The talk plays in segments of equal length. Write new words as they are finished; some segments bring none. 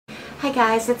Hi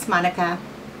guys, it's Monika.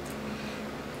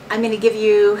 I'm going to give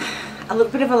you a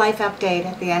little bit of a life update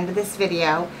at the end of this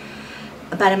video,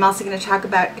 but I'm also going to talk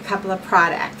about a couple of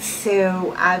products.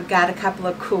 So I've got a couple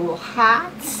of cool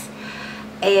hats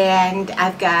and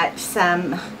I've got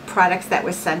some products that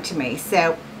were sent to me.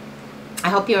 So I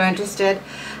hope you're interested.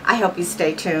 I hope you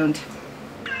stay tuned.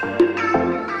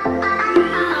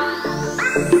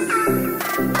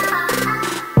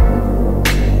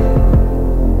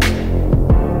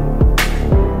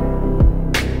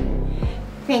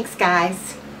 Thanks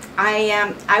guys.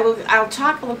 I'll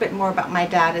talk a little bit more about my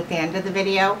dad at the end of the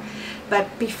video, but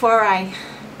before I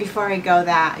go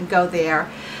there,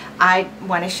 I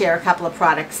want to share a couple of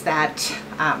products that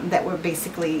that were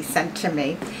basically sent to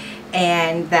me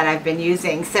and that I've been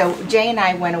using. So Jay and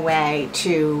I went up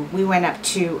to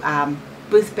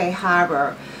Boothbay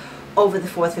Harbor over the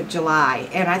 4th of July,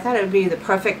 and I thought it would be the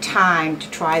perfect time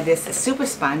to try this super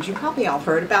sponge. You probably all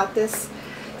heard about this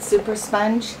super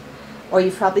sponge, or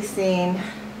you've probably seen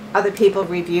other people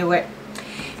review it.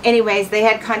 Anyways, they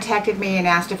had contacted me and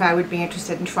asked if I would be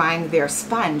interested in trying their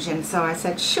sponge, and so I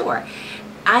said sure.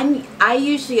 I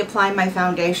usually apply my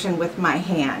foundation with my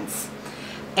hands,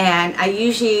 and I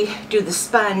usually do the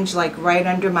sponge like right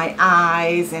under my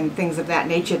eyes and things of that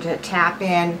nature to tap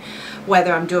in,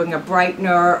 whether I'm doing a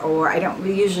brightener, or I don't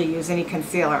usually use any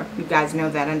concealer. You guys know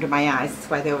that under my eyes. That's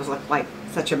why they always look like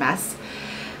such a mess.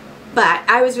 But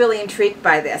I was really intrigued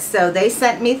by this, so they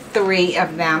sent me 3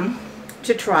 of them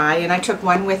to try, and I took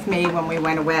one with me when we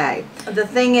went away. The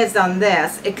thing is, on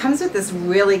this, it comes with this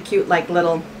really cute like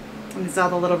little, there's all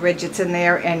the little ridgets in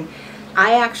there, and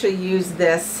I actually use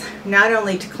this not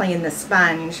only to clean the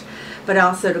sponge but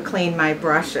also to clean my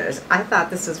brushes. I thought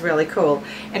this was really cool,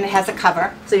 and it has a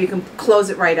cover so you can close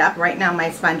it right up. Right now my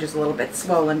sponge is a little bit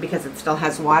swollen because it still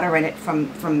has water in it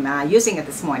from using it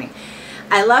this morning.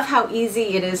 I love how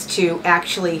easy it is to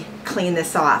actually clean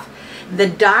this off. The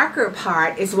darker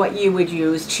part is what you would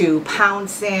use to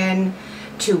pounce in,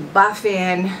 to buff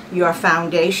in your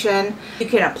foundation. You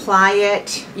can apply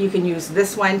it. You can use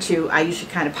this one to, I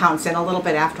usually kind of pounce in a little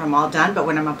bit after I'm all done, but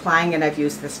when I'm applying it, I've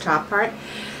used this top part.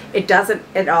 It doesn't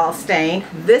at all stain.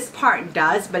 This part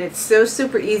does, but it's so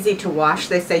super easy to wash.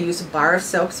 They say use a bar of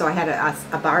soap, so I had a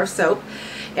bar of soap,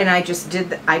 and I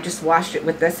just washed it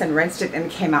with this and rinsed it, and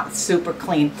it came out super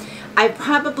clean. I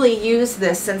probably used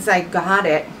this since I got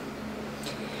it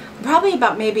probably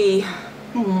about maybe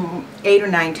 8 or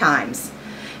 9 times,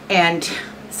 and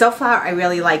so far I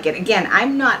really like it. Again,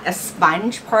 I'm not a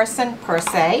sponge person per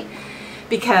se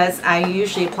because I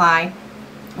usually apply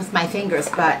with my fingers,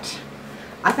 but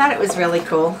I thought it was really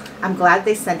cool. I'm glad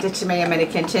they sent it to me. I'm going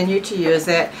to continue to use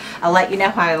it. I'll let you know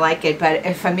how I like it,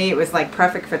 but for me it was like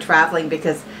perfect for traveling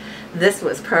because this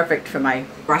was perfect for my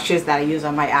brushes that I use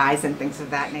on my eyes and things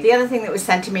of that nature. The other thing that was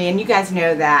sent to me, and you guys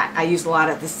know that I use a lot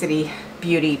of the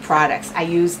CityBeauty products. I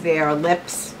use their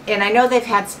lips, and I know they've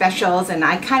had specials, and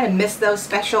I kind of miss those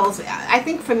specials. I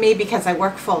think for me, because I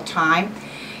work full-time,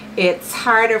 it's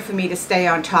harder for me to stay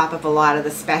on top of a lot of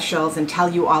the specials and tell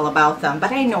you all about them, but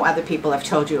I know other people have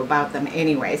told you about them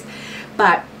anyways.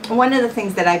 But one of the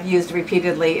things that I've used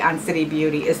repeatedly on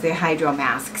CityBeauty is their hydro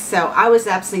masks. So I was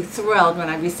absolutely thrilled when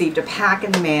I received a pack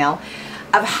in the mail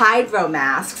of hydro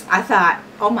masks. I thought,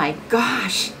 oh my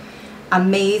gosh,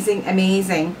 amazing,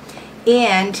 amazing.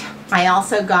 And I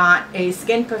also got a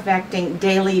Skin Perfecting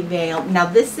Daily Veil. Now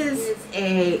this is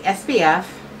a SPF,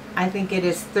 I think it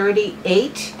is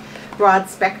 38, broad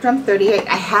spectrum 38.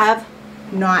 I have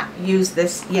not used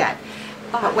this yet,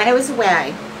 but when I was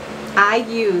away, I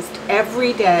used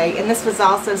every day, and this was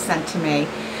also sent to me.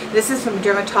 This is from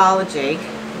Dermatology,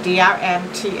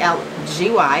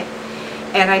 DRMTLGY,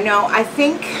 and I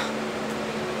think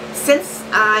since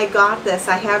I got this,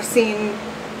 I have seen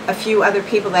a few other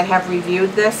people that have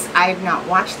reviewed this. I have not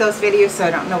watched those videos, so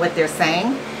I don't know what they're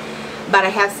saying, but I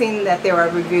have seen that there are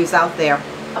reviews out there.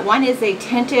 One is a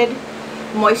tinted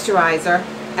moisturizer,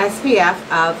 SPF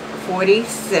of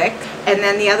 46, and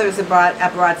then the other is a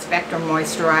broad spectrum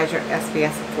moisturizer, SPF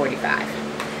of 45.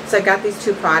 So I got these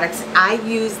 2 products. I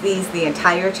used these the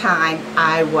entire time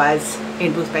I was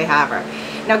in Boothbay Harbor.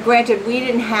 Now granted, we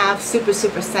didn't have super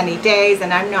sunny days,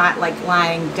 and I'm not like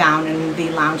lying down in the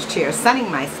lounge chair sunning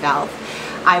myself.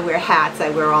 I wear hats,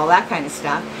 I wear all that kind of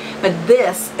stuff, but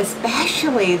this,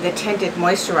 especially the tinted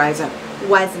moisturizer,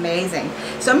 was amazing.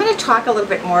 So I'm going to talk a little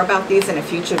bit more about these in a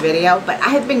future video, but I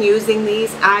have been using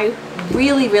these. I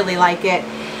really like it.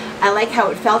 I like how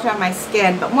it felt on my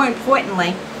skin, but more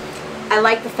importantly, I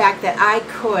like the fact that I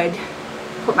could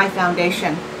put my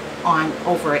foundation on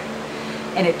over it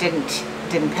and it didn't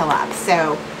pill up.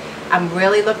 So I'm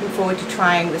really looking forward to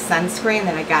trying the sunscreen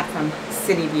that I got from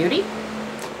CityBeauty.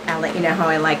 I'll let you know how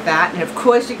I like that. And of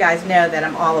course you guys know that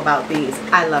I'm all about these.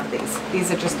 I love these.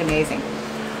 These are just amazing.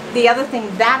 The other thing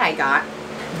that I got,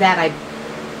 that I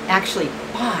actually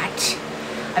bought,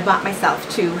 I bought myself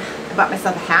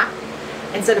a hat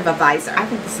instead of a visor. I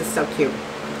think this is so cute.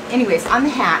 Anyways, on the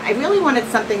hat, I really wanted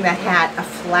something that had a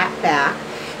flat back,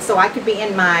 so I could be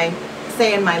in my,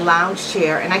 say in my lounge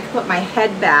chair, and I could put my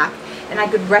head back, and I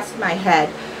could rest my head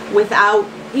without,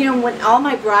 you know, when all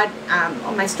my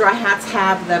all my straw hats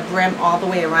have the brim all the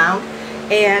way around,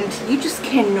 and you just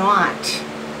cannot,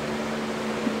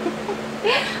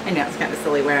 I know it's kind of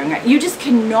silly wearing it, you just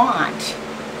cannot,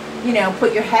 you know,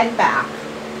 put your head back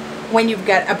when you've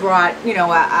got a broad, you know,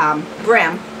 a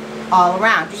brim all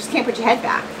around. You just can't put your head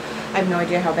back. I have no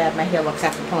idea how bad my hair looks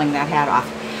after pulling that hat off.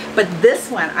 But this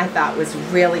one I thought was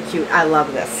really cute. I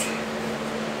love this.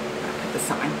 I'll put this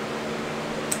on.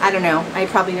 I don't know. I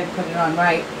probably didn't put it on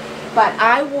right. But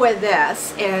I wore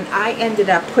this, and I ended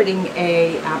up putting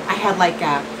a, I had like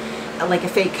a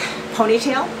fake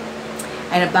ponytail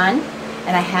and a bun,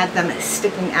 and I had them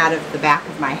sticking out of the back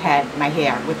of my head, my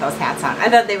hair, with those hats on. I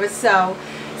thought they were so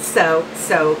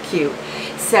cute.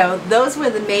 So those were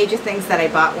the major things that I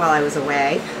bought while I was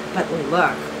away. But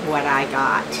look what I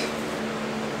got.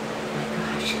 Oh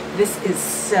my gosh, this is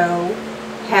so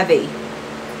heavy.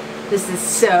 This is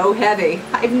so heavy.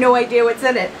 I have no idea what's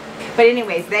in it. But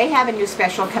anyways, they have a new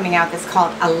special coming out that's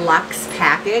called a Luxe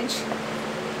package.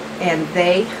 And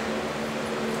they,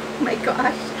 oh my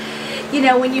gosh. You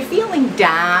know, when you're feeling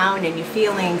down and you're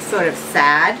feeling sort of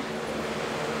sad,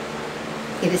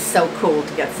 it is so cool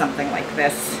to get something like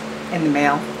this in the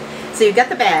mail. So you got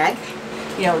the bag.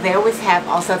 You know, they always have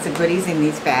all sorts of goodies in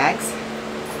these bags.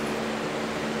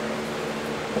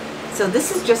 So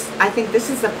this is just, I think this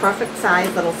is a perfect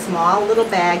size little small little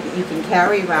bag that you can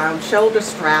carry around, shoulder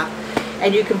strap,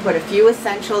 and you can put a few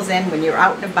essentials in when you're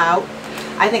out and about.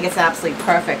 I think it's absolutely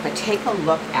perfect. But take a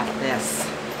look at this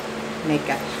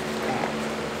makeup bag.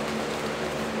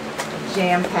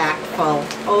 Jam-packed full.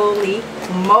 Holy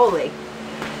moly.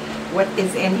 What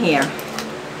is in here?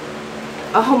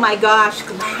 Oh my gosh,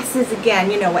 glasses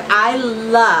again. You know what? I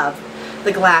love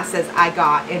the glasses I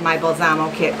got in my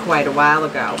Balsamo kit quite a while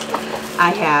ago. I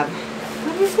have,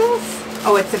 what is this?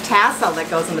 Oh, it's a tassel that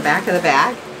goes in the back of the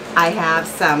bag. I have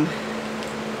some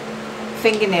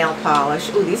fingernail polish.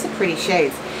 Ooh, these are pretty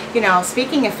shades. You know,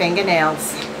 speaking of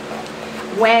fingernails,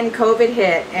 when COVID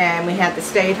hit and we had the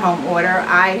stay-at-home order,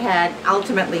 I had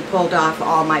ultimately pulled off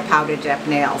all my powder dip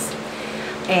nails.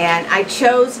 And I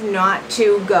chose not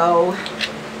to go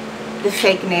the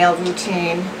fake nail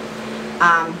routine.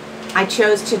 I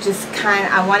chose to just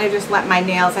I want to just let my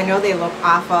nails, I know they look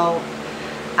awful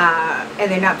and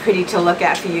they're not pretty to look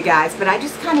at for you guys, but I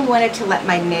just kind of wanted to let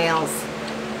my nails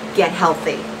get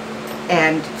healthy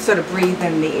and sort of breathe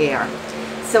in the air.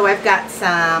 So I've got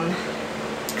some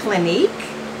Clinique,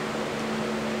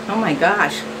 oh my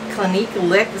gosh, Clinique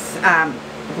Licks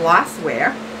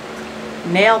Glosswear,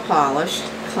 nail polish,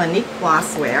 Clinique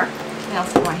Glosswear. What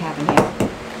else do I have in here?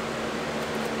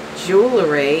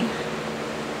 Jewelry.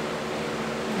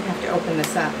 I have to open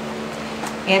this up.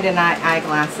 And an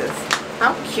eyeglasses.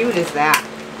 How cute is that?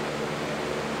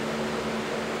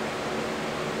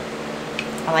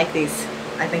 I like these.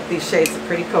 I think these shades are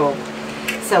pretty cool.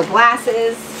 So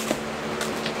glasses,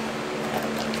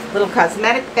 little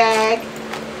cosmetic bag,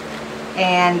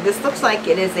 and this looks like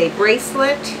it is a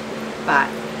bracelet, but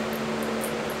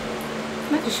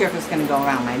I'm not too sure if it's going to go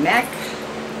around my neck,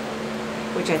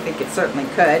 which I think it certainly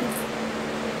could.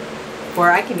 Or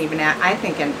I can even, I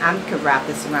could wrap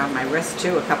this around my wrist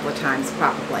too a couple of times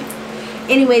probably.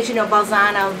 Anyways, you know,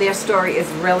 Balsamo, their story is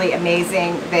really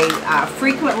amazing. They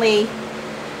frequently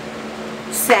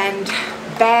send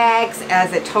bags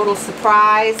as a total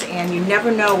surprise, and you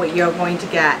never know what you're going to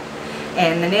get.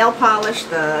 And the nail polish,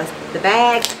 the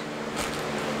bag,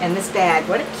 and this bag,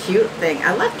 what a cute thing.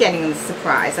 I love getting the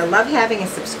surprise. I love having a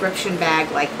subscription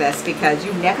bag like this because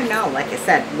you never know, like I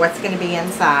said, what's going to be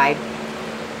inside.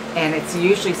 And it's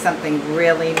usually something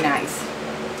really nice.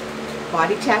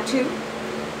 Body tattoo,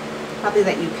 probably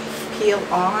that you peel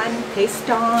on, paste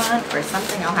on, or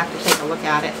something. I'll have to take a look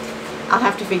at it. I'll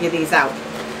have to figure these out.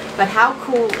 But how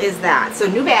cool is that? So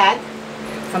new bag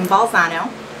from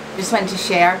Balsamo. Just wanted to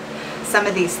share some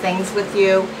of these things with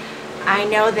you. I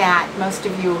know that most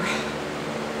of you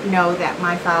know that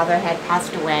my father had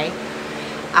passed away.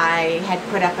 I had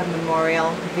put up a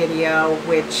memorial video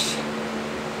which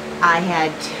I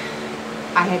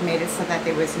had made it so that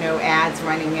there was no ads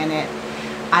running in it.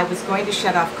 I was going to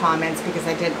shut off comments because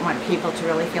I didn't want people to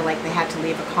really feel like they had to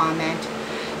leave a comment.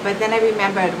 But then I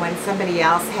remembered when somebody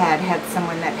else had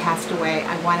someone that passed away,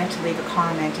 I wanted to leave a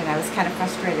comment, and I was kind of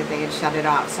frustrated they had shut it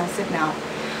off. So I said, no,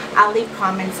 I'll leave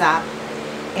comments up,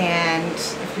 and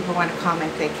if people want to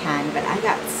comment, they can. But I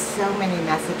got so many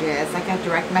messages. I got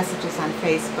direct messages on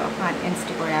Facebook, on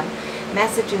Instagram,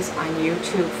 messages on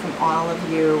YouTube from all of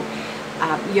you,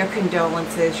 your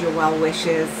condolences, your well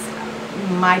wishes.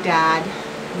 My dad,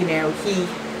 you know, he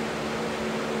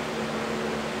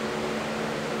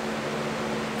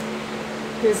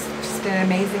was just an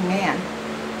amazing man,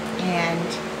 and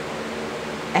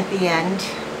at the end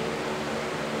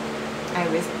I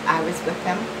was with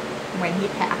him when he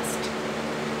passed,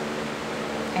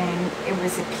 and it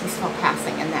was a peaceful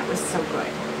passing, and that was so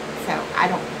good. So I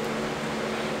don't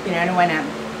want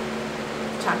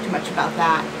to talk too much about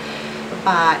that,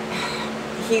 but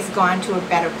he's gone to a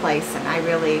better place, and I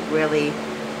really, really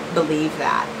believe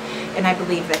that, and I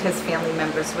believe that his family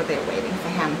members were there waiting for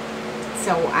him.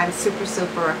 So I'm super,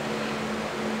 super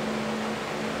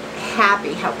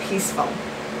happy how peaceful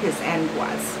his end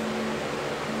was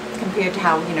compared to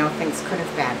how, you know, things could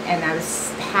have been. And I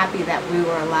was happy that we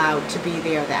were allowed to be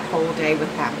there that whole day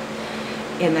with him.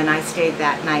 And then I stayed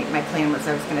that night. My plan was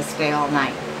I was going to stay all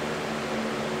night.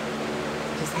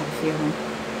 Just had a feeling.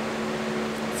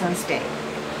 So I stayed.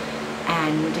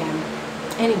 And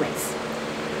anyways,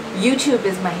 YouTube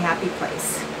is my happy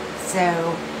place.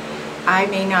 So I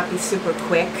may not be super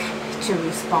quick to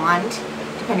respond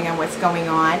depending on what's going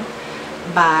on,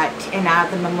 but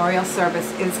the memorial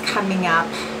service is coming up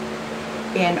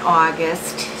in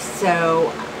August,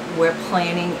 so we're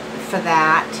planning for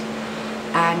that.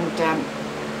 And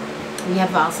we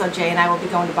have also, Jay and I will be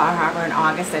going to Bar Harbor in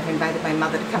August. I've invited my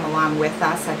mother to come along with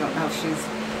us. I don't know if she's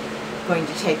going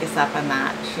to take us up on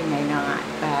that. She may not,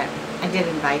 but I did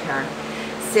invite her.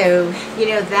 So, you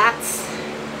know, that's,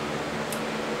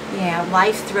 yeah,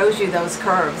 life throws you those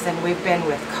curves, and we've been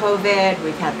with COVID,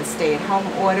 we've had the stay-at-home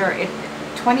order.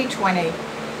 2020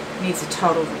 needs a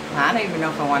total, I don't even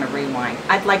know if I want to rewind.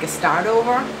 I'd like a start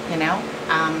over, you know,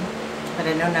 but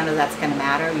I know none of that's going to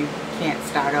matter. You can't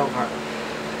start over.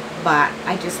 But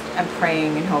I just am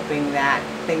praying and hoping that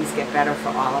things get better for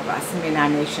all of us. I mean, our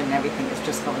nation and everything is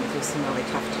just going through some really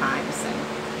tough times,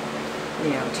 and,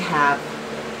 you know, to have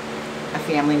a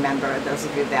family member, those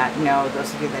of you that know,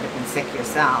 those of you that have been sick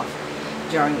yourself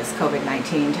during this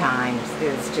COVID-19 times,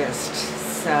 is just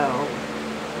so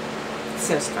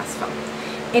stressful.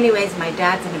 Anyways, my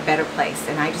dad's in a better place,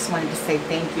 and I just wanted to say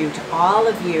thank you to all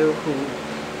of you who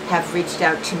have reached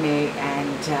out to me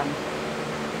and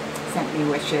sent me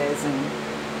wishes and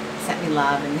sent me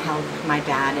love and held my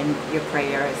dad in your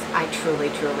prayers. I truly,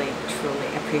 truly, truly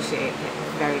appreciate it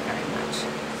very, very much.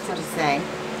 So to say,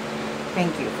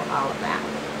 thank you for all of that.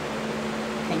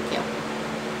 Thank you.